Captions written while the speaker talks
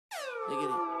Look at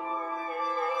it.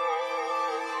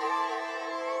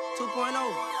 2.0.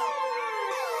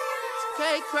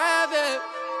 It's Kravitz.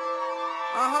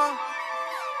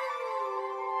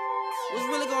 What's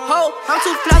really going on? I'm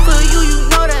too fly for you, you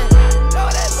know that. Know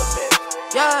that little bit.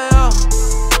 Yeah.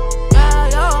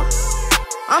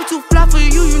 I'm too fly for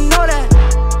you, you know that.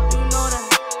 You know that.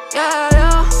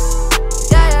 Yeah.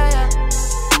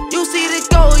 You see the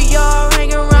gold, y'all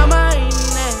hanging around my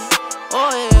neck.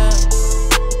 Oh yeah.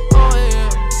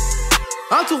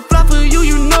 I'm too fly for you,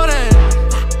 you know that.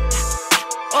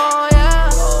 Oh yeah.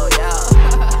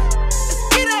 Let's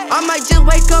get it. I might just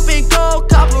wake up and go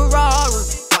cop a Rari.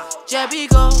 Jabby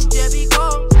go.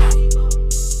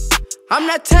 I'm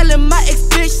not telling my ex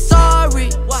bitch sorry.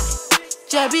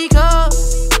 Jabby go.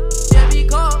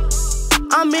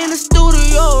 I'm in the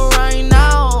studio right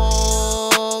now,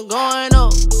 going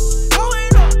up.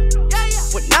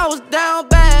 When I was down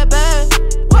bad,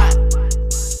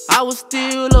 I was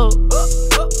still up.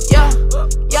 Yeah.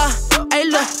 Hey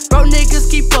look, bro niggas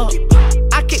keep up.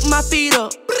 I kick my feet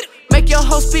up. Make your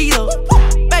hoe speed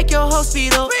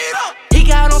up. He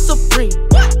got on Supreme,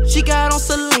 she got on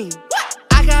Celine,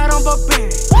 I got on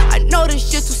Barbarian. I know this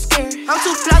shit too scary. I'm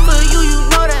too fly for you, you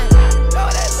know that. Know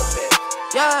that little bit.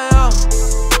 Yeah.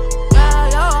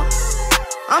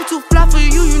 I'm too fly for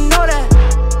you, you know that.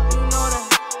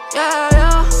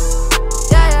 Yeah.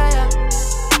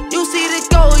 You see the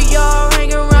gold, y'all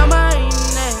hanging around my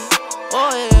neck.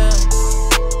 Oh yeah.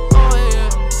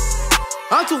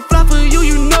 I'm too fly for you,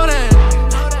 you know that.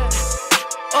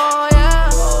 Oh yeah.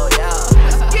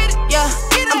 Let's get it. Yeah.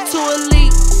 I'm too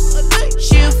elite.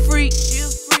 She a freak.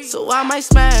 So I might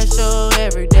smash her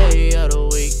every day of the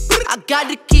week. I got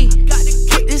the key.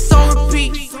 Put this on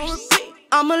repeat.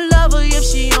 I'm a lover if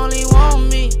she only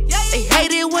want me. They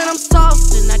hate it when I'm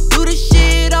saucing, I do this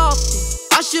shit often.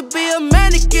 I should be a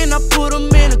mannequin, I put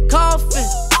them in a coffin.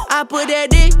 I put that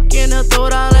dick in her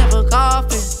throat, I left her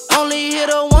coughing. Only hit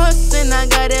her once and I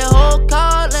got that whole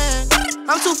calling.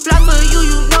 I'm too fly for you,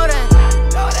 you know that.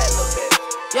 Know that little bit.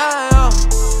 Yeah.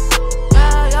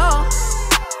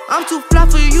 I'm too fly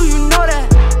for you, you know that.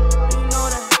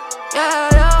 Yeah.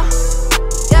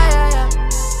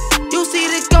 You see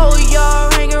the gold,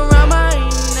 y'all hanging around my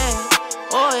neck.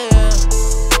 Oh yeah.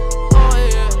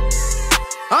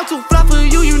 I'm too fly for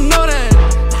you, you know that.